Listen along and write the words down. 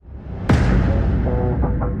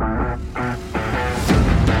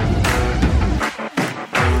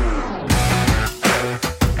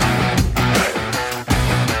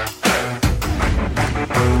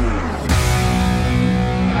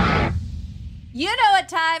You know what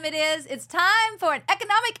time it is. It's time for an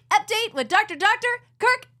economic update with Dr.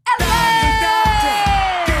 Kirk Elliott.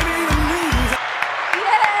 Yay!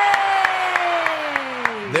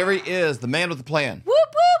 There he is, the man with the plan. Whoop,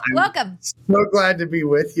 whoop. Welcome. So glad to be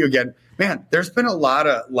with you again. Man, there's been a lot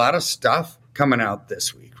of stuff coming out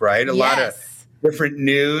this week, right? A lot of different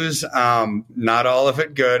news. Not all of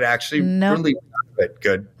it good, actually. Nope. Really none of it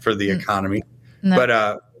good for the economy. Nope.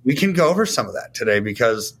 But we can go over some of that today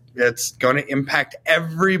because it's going to impact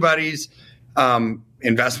everybody's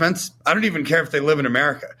investments. I don't even care if they live in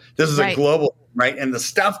America. This is a global, right? And the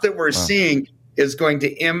stuff that we're seeing is going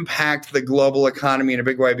to impact the global economy in a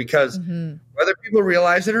big way because whether people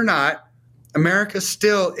realize it or not, America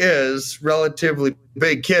still is relatively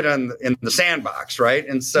big kid in the sandbox, right?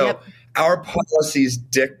 And so our policies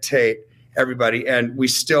dictate everybody, and we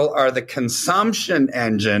still are the consumption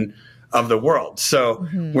engine of the world. So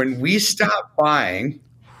when we stop buying,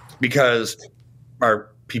 because our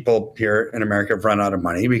people here in America have run out of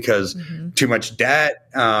money because too much debt,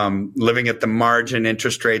 living at the margin,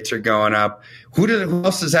 interest rates are going up. Who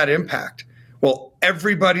else does that impact? Well,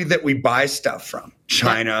 everybody that we buy stuff from,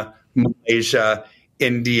 China, Malaysia,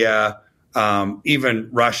 India, even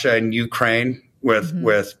Russia and Ukraine with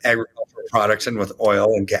agricultural products and with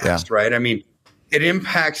oil and gas, right? I mean, it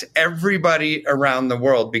impacts everybody around the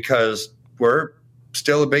world because we're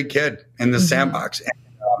still a big kid in the sandbox.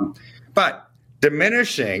 But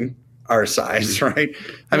diminishing our size, right?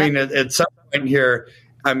 I mean, at some point here,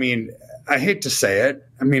 I mean, I hate to say it.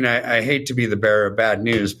 I mean, I hate to be the bearer of bad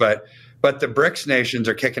news, but the BRICS nations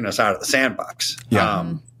are kicking us out of the sandbox. Yeah.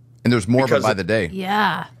 And there's more of it by the day.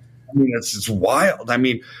 Yeah. I mean, it's wild. I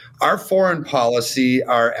mean, our foreign policy,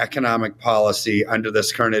 our economic policy under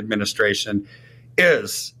this current administration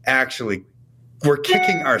is actually, we're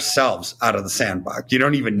kicking ourselves out of the sandbox. You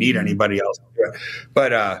don't even need anybody else to do it.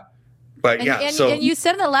 But yeah. And you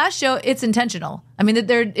said in the last show, it's intentional. I mean,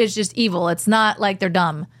 it's just evil. It's not like they're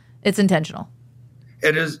dumb. It's intentional.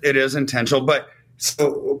 It is intentional. But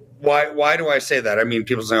so why do I say that? I mean,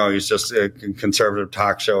 people say, oh, he's just a conservative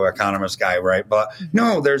talk show economist guy, right? But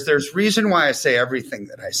no, there's reason why I say everything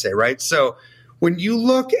that I say, right? So when you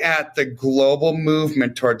look at the global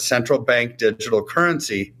movement towards central bank digital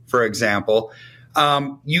currency, for example,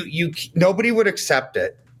 nobody would accept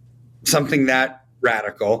it, something that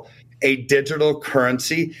radical, a digital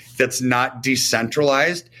currency that's not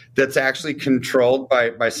decentralized, that's actually controlled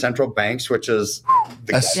by central banks, which is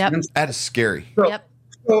the government. That is scary.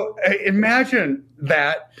 So imagine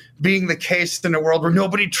that being the case in a world where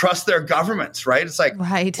nobody trusts their governments, right? It's like,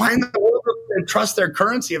 why in the world would they trust their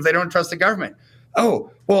currency if they don't trust the government? Oh,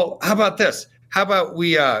 well, how about this? How about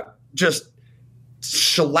we just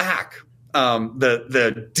shellac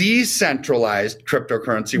the decentralized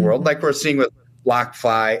cryptocurrency world, like we're seeing with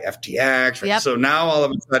BlockFi, FTX. Right? So now all of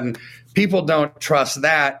a sudden people don't trust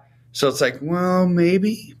that. So it's like, well,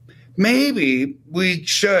 maybe we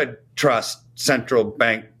should trust central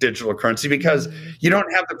bank digital currency because you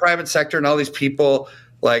don't have the private sector and all these people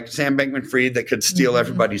like Sam Bankman-Fried that could steal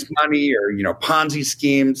everybody's money or, Ponzi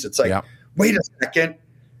schemes. It's like, wait a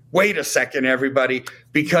second, everybody,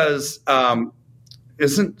 because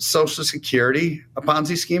isn't Social Security a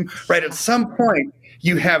Ponzi scheme? Right. At some point,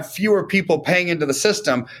 you have fewer people paying into the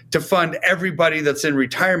system to fund everybody that's in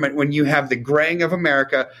retirement when you have the graying of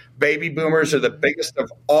America. Baby boomers are the biggest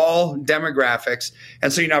of all demographics.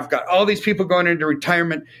 And so, I've got all these people going into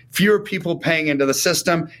retirement, fewer people paying into the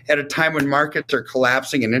system at a time when markets are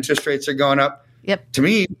collapsing and interest rates are going up. To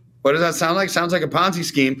me, what does that sound like? Sounds like a Ponzi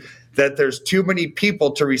scheme that there's too many people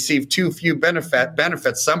to receive too few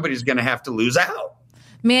benefits. Somebody's going to have to lose out.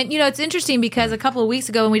 Man, it's interesting because a couple of weeks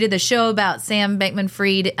ago when we did the show about Sam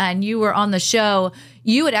Bankman-Fried and you were on the show,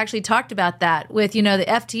 you had actually talked about that with, the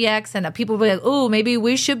FTX and people were like, oh, maybe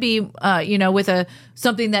we should be, with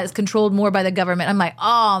something that's controlled more by the government. I'm like,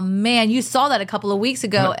 oh, man, you saw that a couple of weeks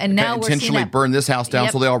ago. And now we're intentionally burn this house down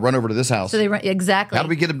so they all run over to this house. So exactly. How do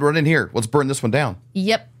we get them to run in here? Let's burn this one down.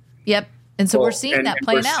 Yep. And so we're seeing that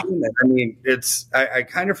playing out. I mean, I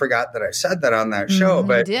kind of forgot that I said that on that show,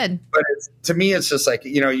 but you did. But to me, it's just like,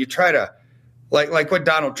 you try to, like what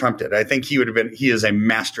Donald Trump did. I think he is a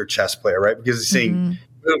master chess player, right? Because he's seeing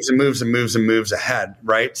moves and moves and moves and moves ahead,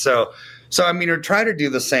 right? So I mean, or try to do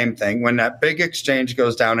the same thing. When that big exchange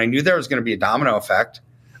goes down, I knew there was going to be a domino effect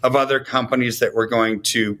of other companies that were going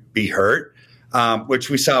to be hurt, which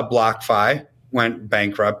we saw BlockFi went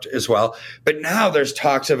bankrupt as well. But now there's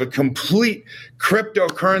talks of a complete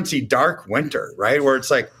cryptocurrency dark winter, right? Where it's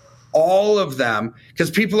like all of them, because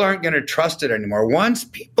people aren't going to trust it anymore. Once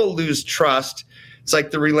people lose trust, it's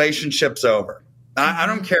like the relationship's over. I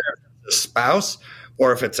don't care if it's a spouse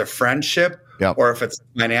or if it's a friendship, or if it's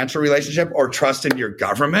a financial relationship, or trust in your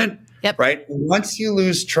government, right? Once you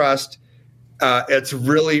lose trust, it's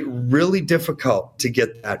really, really difficult to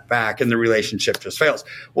get that back, and the relationship just fails.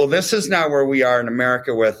 Well, this is now where we are in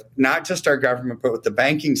America with not just our government, but with the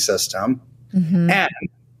banking system, and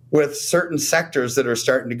with certain sectors that are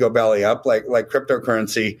starting to go belly up, like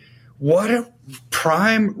cryptocurrency. What a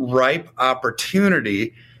prime, ripe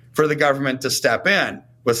opportunity for the government to step in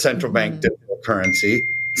with central bank digital currency,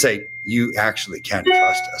 say, you actually can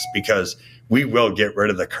trust us because we will get rid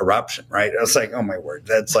of the corruption, right? It's like, oh my word,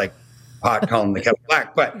 that's like pot calling the kettle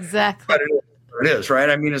black. But exactly, but it is, right?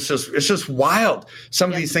 I mean, it's just wild.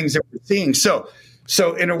 Some of these things that we're seeing. So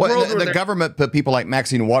in a world where the government put people like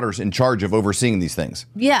Maxine Waters in charge of overseeing these things.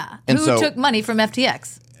 Yeah, and who took money from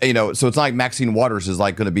FTX. So it's not like Maxine Waters is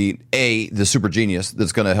like going to be the super genius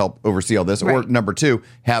that's going to help oversee all this, or number two,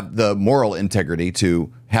 have the moral integrity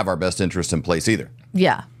to have our best interest in place either.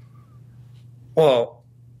 Yeah. Well,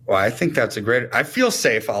 I think that's a great. I feel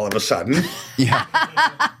safe all of a sudden. Yeah.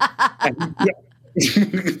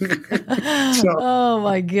 Oh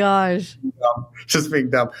my gosh. Just being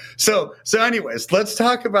dumb. So anyways, let's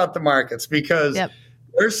talk about the markets because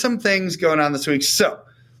there's some things going on this week. So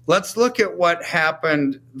let's look at what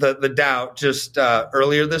happened, the Dow just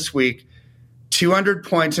earlier this week, 200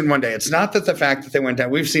 points in one day. It's not that the fact that they went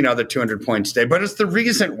down, we've seen other 200 points today, but it's the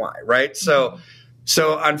reason why, right? So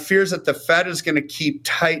on fears that the Fed is going to keep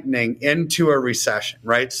tightening into a recession,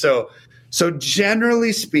 right? So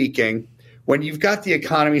generally speaking, when you've got the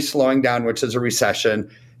economy slowing down, which is a recession,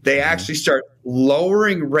 they actually start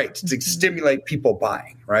lowering rates to stimulate people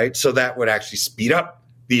buying, right? So that would actually speed up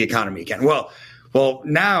the economy again. Well,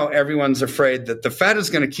 now everyone's afraid that the Fed is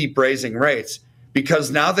going to keep raising rates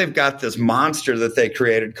because now they've got this monster that they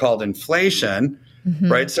created called inflation,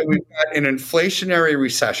 right? So we've got an inflationary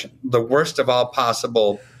recession, the worst of all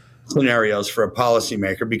possible scenarios for a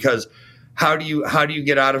policymaker, because how do you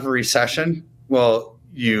get out of a recession? Well,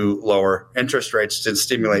 you lower interest rates to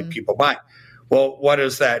stimulate people buying. Well, what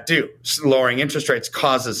does that do? Lowering interest rates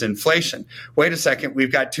causes inflation. Wait a second,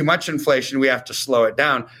 we've got too much inflation. We have to slow it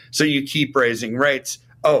down. So you keep raising rates.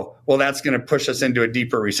 Oh, well, that's going to push us into a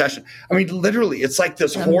deeper recession. I mean, literally, it's like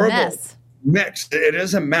this horrible mix. It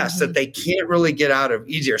is a mess that they can't really get out of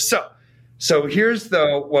easier. So here's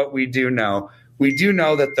what we do know. We do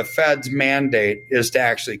know that the Fed's mandate is to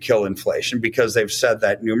actually kill inflation because they've said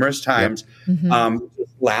that numerous times.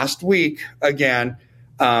 Last week, again,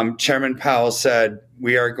 Chairman Powell said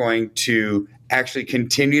we are going to actually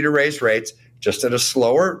continue to raise rates just at a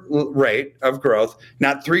slower rate of growth,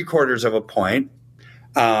 not 0.75 of a point,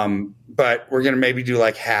 but we're going to maybe do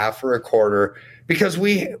like half or a quarter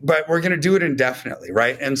but we're going to do it indefinitely,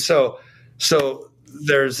 right? And so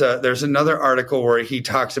there's another article where he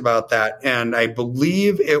talks about that, and I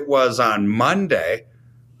believe it was on Monday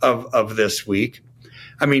of this week.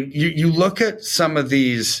 I mean, you look at some of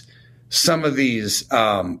these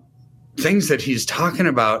things that he's talking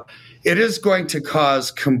about. It is going to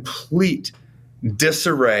cause complete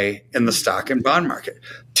disarray in the stock and bond market.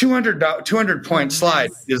 200 point slide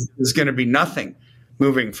is going to be nothing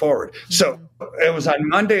moving forward. So it was on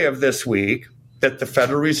Monday of this week that the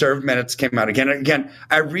Federal Reserve minutes came out again. And again,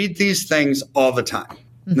 I read these things all the time.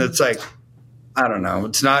 And it's like, I don't know.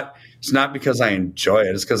 It's not because I enjoy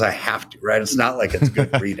it. It's because I have to, right? It's not like it's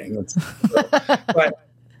good reading. But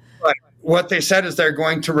what they said is they're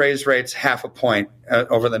going to raise rates 0.5 point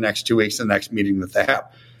over the next 2 weeks, the next meeting that they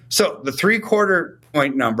have. So the 0.75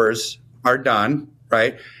 point numbers are done,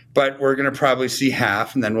 right? But we're going to probably see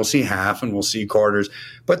half, and then we'll see half, and we'll see quarters.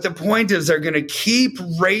 But the point is they're going to keep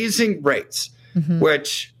raising rates,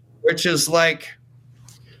 which is like,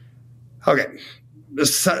 okay,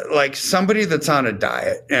 like somebody that's on a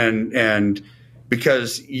diet and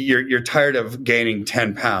because you're tired of gaining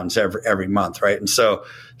 10 pounds every month, right? And so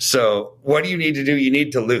what do you need to do? You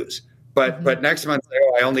need to lose. But next month,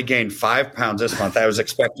 I only gained 5 pounds this month. I was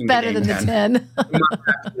expecting better to gain than 10. The 10.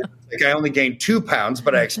 Like I only gained 2 pounds,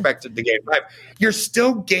 but I expected to gain 5. You're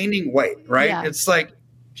still gaining weight, right? Yeah. It's like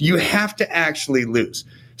you have to actually lose.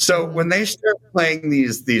 So when they start playing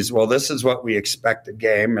these, well, this is what we expected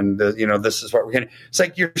game, and this is what we're getting. It's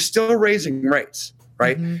like you're still raising rates,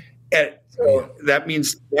 right? And so that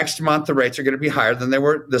means next month the rates are going to be higher than they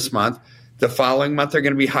were this month. The following month they're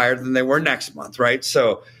going to be higher than they were next month, right?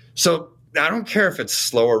 So I don't care if it's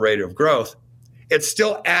slower rate of growth. It's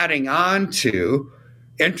still adding on to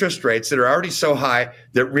interest rates that are already so high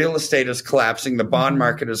that real estate is collapsing. The bond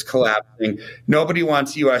market is collapsing. Nobody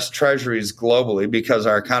wants U.S. treasuries globally because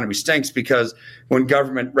our economy stinks, because when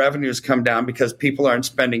government revenues come down because people aren't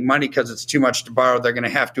spending money because it's too much to borrow, they're going to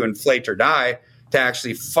have to inflate or die. to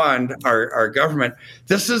actually fund our government.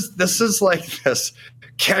 This is like this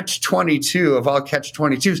catch-22 of all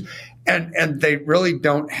catch-22s, and they really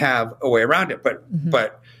don't have a way around it.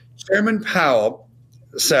 But Chairman Powell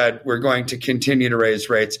said we're going to continue to raise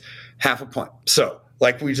rates 0.5 point. So,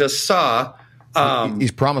 like we just saw,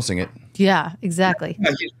 he's promising it. Yeah, exactly.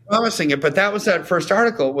 Yeah, he's promising it, but that first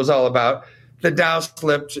article was all about the Dow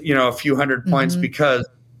slipped, a few hundred points because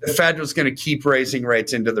the Fed was going to keep raising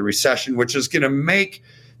rates into the recession, which is going to make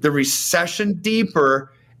the recession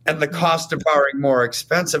deeper and the cost of borrowing more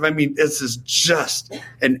expensive. I mean, this is just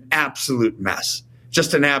an absolute mess.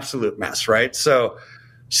 Just an absolute mess, right? So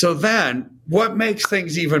then what makes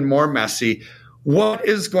things even more messy? What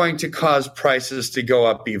is going to cause prices to go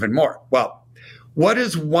up even more? Well, what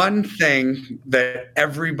is one thing that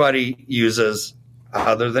everybody uses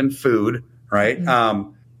other than food, right?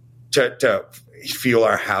 To fuel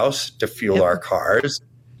our house, to fuel our cars,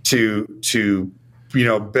 to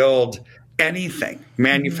build anything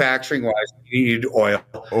manufacturing wise. You need oil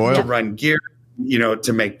to run gear,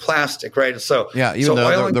 to make plastic, right? So yeah, even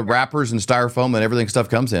though the wrappers and styrofoam and everything stuff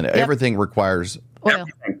comes in, everything requires oil.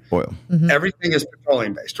 Everything is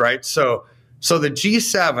petroleum based, right? So the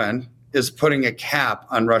G7 is putting a cap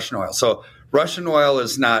on Russian oil. So Russian oil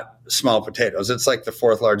is not small potatoes. It's like the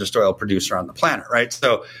 4th largest oil producer on the planet, right?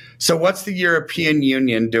 So what's the European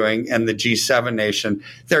Union doing and the G7 nation?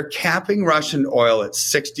 They're capping Russian oil at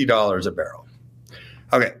 $60 a barrel.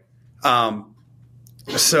 Okay.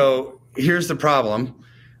 So here's the problem.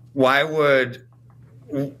 They're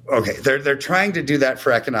trying to do that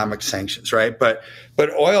for economic sanctions, right? But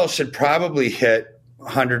oil should probably hit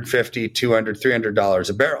 $150, $200, $300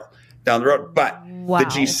 a barrel down the road. But the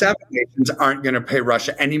G7 nations aren't going to pay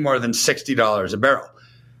Russia any more than $60 a barrel.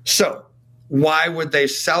 So why would they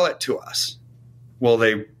sell it to us? Well,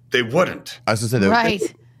 they wouldn't. I was going to say they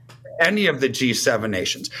right. Any of the G7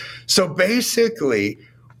 nations. So basically,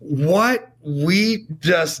 what we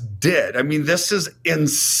just did, I mean, this is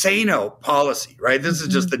insano policy, right? This is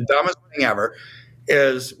just the dumbest thing ever,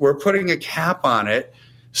 is we're putting a cap on it.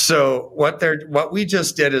 So what we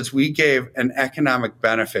just did is we gave an economic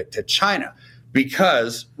benefit to China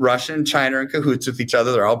because Russia and China are in cahoots with each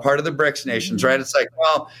other. They're all part of the BRICS nations, right? It's like,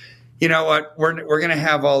 well, you know what? We're going to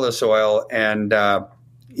have all this oil, and the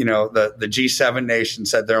G7 nation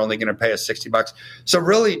said they're only going to pay us $60. So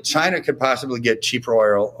really, China could possibly get cheaper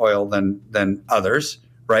oil than others,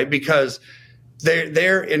 right? Because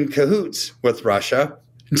they're in cahoots with Russia,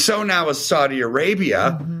 and so now is Saudi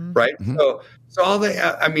Arabia, right? So all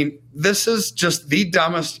this is just the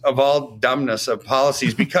dumbest of all dumbness of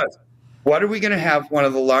policies, because what are we going to have? One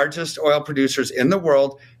of the largest oil producers in the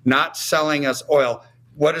world not selling us oil.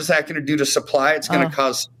 What is that going to do to supply? It's going to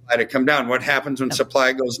cause supply to come down. What happens when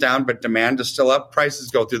supply goes down but demand is still up?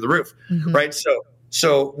 Prices go through the roof, right?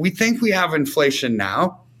 So we think we have inflation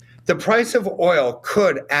now. The price of oil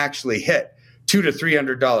could actually hit $200 to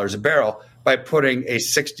 $300 a barrel by putting a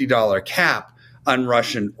 $60 cap on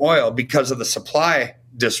Russian oil because of the supply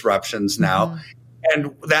disruptions now.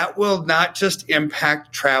 And that will not just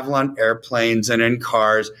impact travel on airplanes and in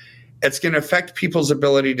cars. It's going to affect people's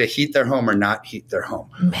ability to heat their home or not heat their home,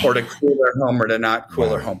 or to cool their home or to not cool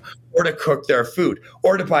their home, or to cook their food,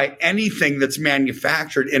 or to buy anything that's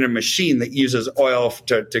manufactured in a machine that uses oil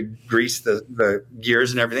to grease the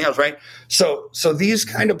gears and everything else, right? So these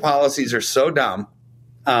kind of policies are so dumb.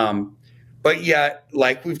 But yet,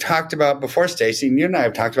 like we've talked about before, Stacey, and you and I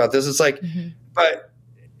have talked about this, it's like, but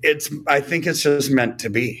I think it's just meant to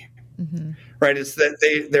be, right? It's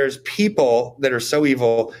that there's people that are so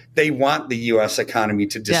evil, they want the U.S. economy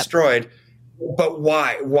to destroyed. But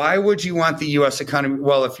why? Why would you want the U.S. economy?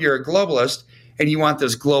 Well, if you're a globalist and you want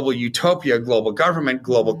this global utopia, global government,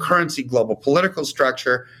 global currency, global political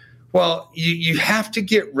structure, well, you have to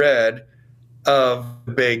get rid of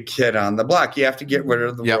the big kid on the block. You have to get rid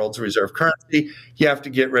of the world's reserve currency. You have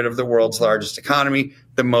to get rid of the world's largest economy,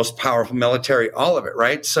 the most powerful military, all of it,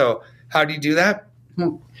 right? So how do you do that?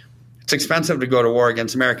 It's expensive to go to war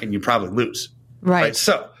against America, and you probably lose. Right.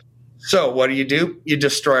 So what do? You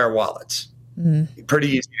destroy our wallets. Pretty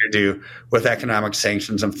easy to do with economic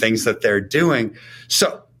sanctions and things that they're doing.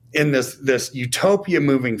 So in this utopia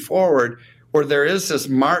moving forward, where there is this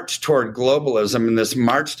march toward globalism and this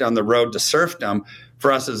march down the road to serfdom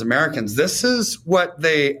for us as Americans, this is what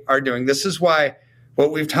they are doing. This is why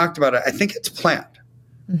what we've talked about, I think it's planned.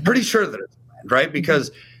 Pretty sure that it's planned, right?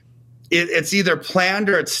 Because it's either planned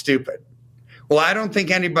or it's stupid. Well, I don't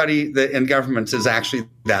think anybody in governments is actually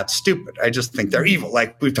that stupid. I just think they're evil,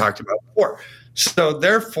 like we've talked about before. So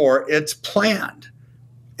therefore, it's planned.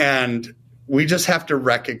 And we just have to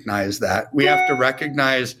recognize that. We have to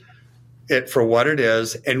recognize it for what it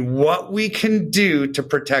is and what we can do to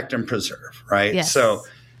protect and preserve, right? Yes. So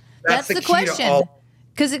that's the question.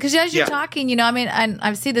 Because as you're talking, I mean,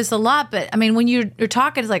 I see this a lot, but I mean, when you're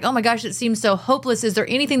talking, it's like, oh my gosh, it seems so hopeless. Is there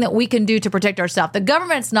anything that we can do to protect ourselves? The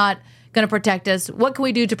government's not going to protect us. What can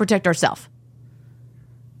we do to protect ourselves?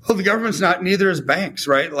 Well, the government's not, neither is banks,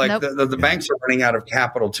 right? Like the banks are running out of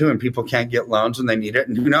capital too, and people can't get loans when they need it.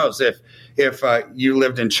 And who knows if you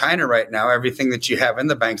lived in China right now, everything that you have in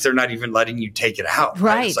the banks, they're not even letting you take it out.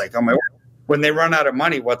 Right? It's like, oh my word. When they run out of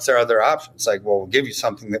money, what's their other option? It's like, well, we'll give you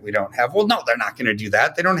something that we don't have. Well, no, they're not going to do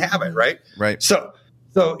that. They don't have it, right? Right. So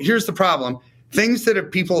here's the problem. Things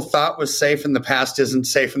that people thought was safe in the past isn't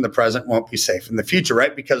safe in the present, won't be safe in the future,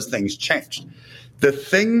 right? Because things changed. The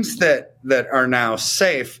things that are now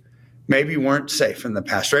safe maybe weren't safe in the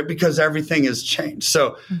past, right? Because everything has changed.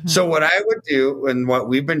 So what I would do, and what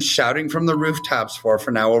we've been shouting from the rooftops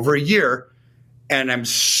for now over a year, and I'm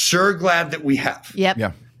sure glad that we have. Yep.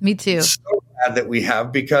 Yeah. Me too. So glad that we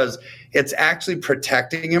have, because it's actually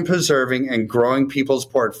protecting and preserving and growing people's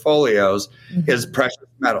portfolios is precious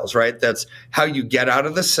metals, right? That's how you get out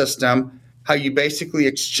of the system, how you basically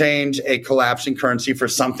exchange a collapsing currency for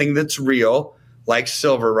something that's real, like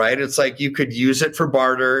silver, right? It's like you could use it for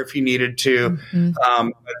barter if you needed to.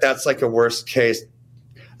 But that's like a worst case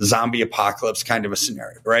zombie apocalypse kind of a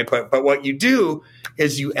scenario, right? But what you do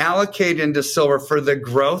is you allocate into silver for the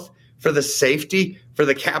growth, for the safety, for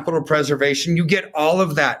the capital preservation. You get all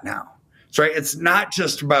of that now. That's right. It's not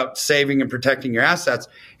just about saving and protecting your assets.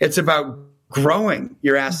 It's about growing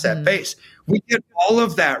your asset base. We get all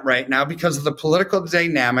of that right now because of the political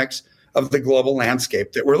dynamics of the global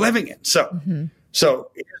landscape that we're living in. So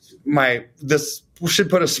this should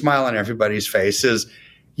put a smile on everybody's face is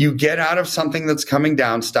you get out of something that's coming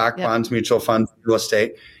down, stock, bonds, mutual funds, real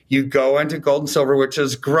estate. You go into gold and silver, which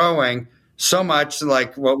is growing so much,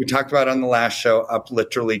 like what we talked about on the last show, up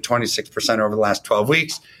literally 26% over the last 12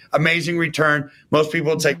 weeks. Amazing return. Most people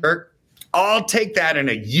would say, Kirk, I'll take that in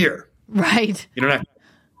a year. Right. You don't have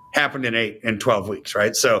to happen in 12 weeks,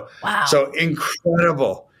 right? So, So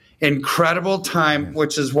incredible time,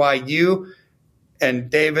 which is why you and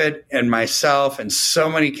David and myself and so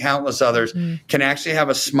many countless others can actually have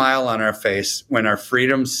a smile on our face when our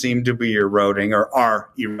freedoms seem to be eroding or are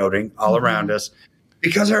eroding all around us,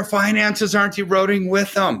 because our finances aren't eroding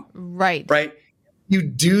with them. Right. Right. You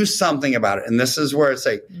do something about it. And this is where it's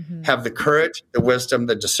like, have the courage, the wisdom,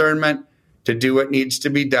 the discernment to do what needs to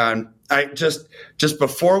be done. I just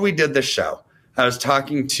before we did this show, I was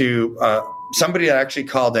talking to somebody that actually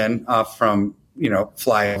called in from,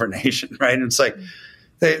 Flyover Nation, right? And it's like,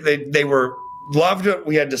 they were loved what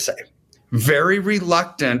we had to say, very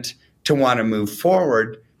reluctant to want to move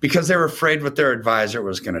forward because they were afraid what their advisor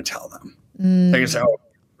was going to tell them. They're going to say, oh,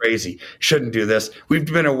 crazy, shouldn't do this. We've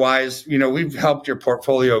been we've helped your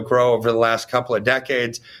portfolio grow over the last couple of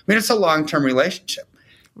decades. I mean, it's a long-term relationship.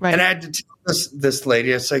 Right. And I had to tell this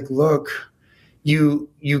lady, it's like, look, you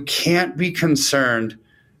can't be concerned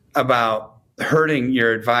about hurting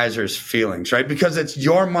your advisor's feelings, right? Because it's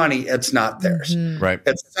your money, it's not theirs. Right.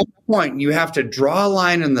 At some point, you have to draw a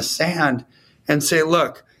line in the sand and say,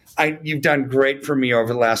 look, you've done great for me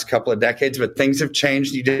over the last couple of decades, but things have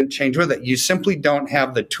changed. You didn't change with it. You simply don't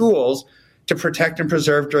have the tools to protect and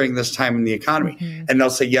preserve during this time in the economy. And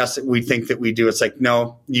they'll say, yes, we think that we do. It's like,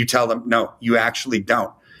 no, you tell them, no, you actually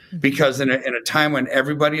don't. Because in a time when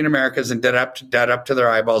everybody in America is in debt up to their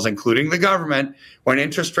eyeballs, including the government, when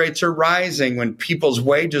interest rates are rising, when people's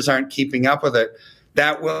wages aren't keeping up with it,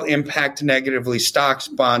 that will impact negatively stocks,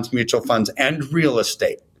 bonds, mutual funds, and real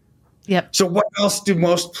estate. Yep. So what else do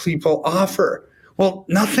most people offer? Well,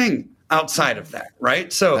 nothing outside of that,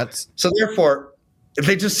 right? So therefore,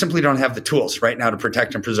 they just simply don't have the tools right now to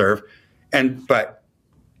protect and preserve. But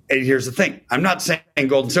here's the thing. I'm not saying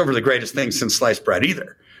gold and silver are the greatest thing since sliced bread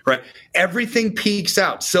either. Right. Everything peaks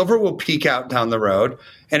out. Silver will peak out down the road.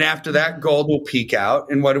 And after that, gold will peak out.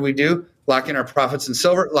 And what do? Lock in our profits in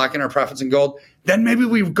silver, lock in our profits in gold. Then maybe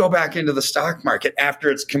we go back into the stock market after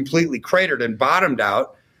it's completely cratered and bottomed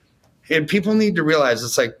out. And people need to realize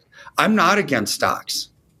it's like, I'm not against stocks.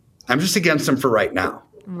 I'm just against them for right now.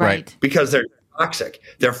 Right. Because they're toxic.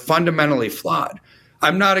 They're fundamentally flawed.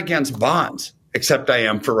 I'm not against bonds, except I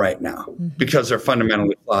am for right now because they're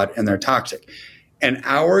fundamentally flawed and they're toxic. And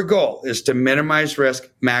our goal is to minimize risk,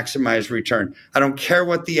 maximize return. I don't care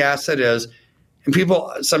what the asset is. And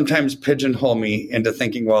people sometimes pigeonhole me into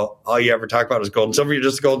thinking, well, all you ever talk about is gold and silver. You're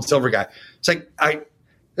just a gold and silver guy. It's like,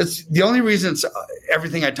 it's the only reason it's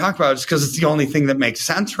everything I talk about is because it's the only thing that makes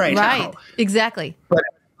sense right now. Right, exactly. But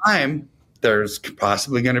at the time, there's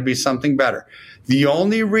possibly going to be something better. The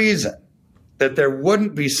only reason that there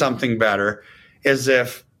wouldn't be something better is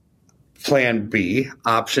if plan B,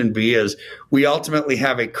 option B, is we ultimately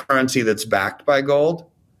have a currency that's backed by gold.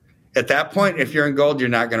 At that point, if you're in gold, you're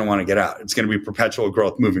not going to want to get out. It's going to be perpetual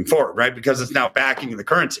growth moving forward, right? Because it's now backing the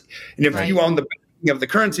currency. And if you own the backing of the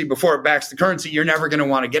currency before it backs the currency, you're never going to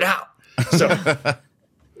want to get out. So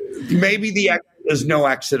maybe the exit is no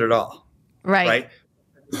exit at all. Right.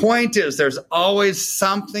 Point is, there's always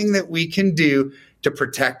something that we can do to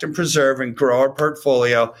protect and preserve and grow our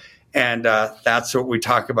portfolio. And that's what we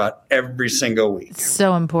talk about every single week. It's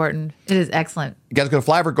so important. It is excellent. You guys go to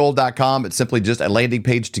flyovergold.com. It's simply just a landing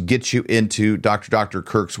page to get you into Dr.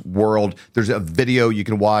 Kirk's world. There's a video you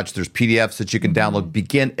can watch. There's PDFs that you can download.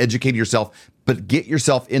 Begin educating yourself, but get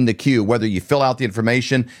yourself in the queue, whether you fill out the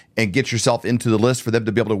information and get yourself into the list for them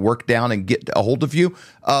to be able to work down and get a hold of you,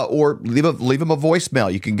 or leave them a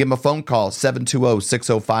voicemail. You can give them a phone call,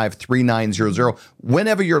 720-605-3900.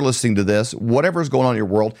 Whenever you're listening to this, whatever's going on in your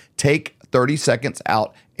world, take 30 seconds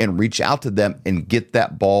out and reach out to them and get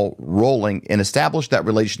that ball rolling and establish that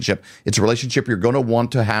relationship. It's a relationship you're going to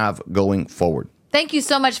want to have going forward. Thank you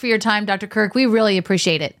so much for your time, Dr. Kirk. We really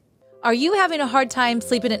appreciate it. Are you having a hard time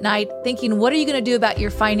sleeping at night, thinking, what are you going to do about your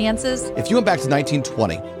finances? If you went back to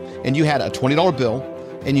 1920 and you had a $20 bill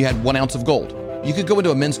and you had 1 ounce of gold, you could go into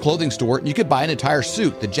a men's clothing store and you could buy an entire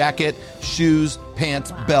suit, the jacket, shoes,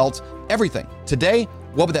 pants, belt, everything. Today,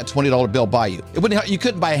 what would that $20 bill buy you? You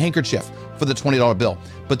couldn't buy a handkerchief for the $20 bill,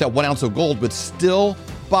 but that 1 ounce of gold would still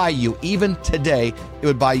buy you, even today, it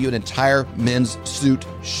would buy you an entire men's suit,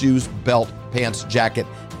 shoes, belt, pants, jacket,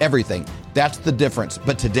 everything. That's the difference.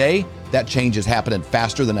 But today, that change is happening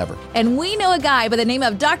faster than ever. And we know a guy by the name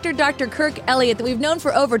of Dr. Kirk Elliott that we've known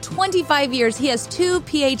for over 25 years. He has 2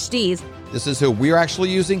 PhDs. This is who we're actually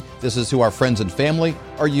using. This is who our friends and family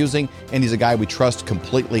are using. And he's a guy we trust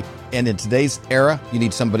completely. And in today's era, you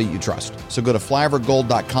need somebody you trust. So go to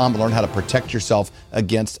flyovergold.com and learn how to protect yourself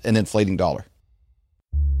against an inflating dollar.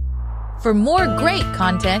 For more great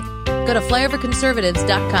content, go to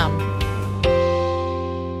flyoverconservatives.com.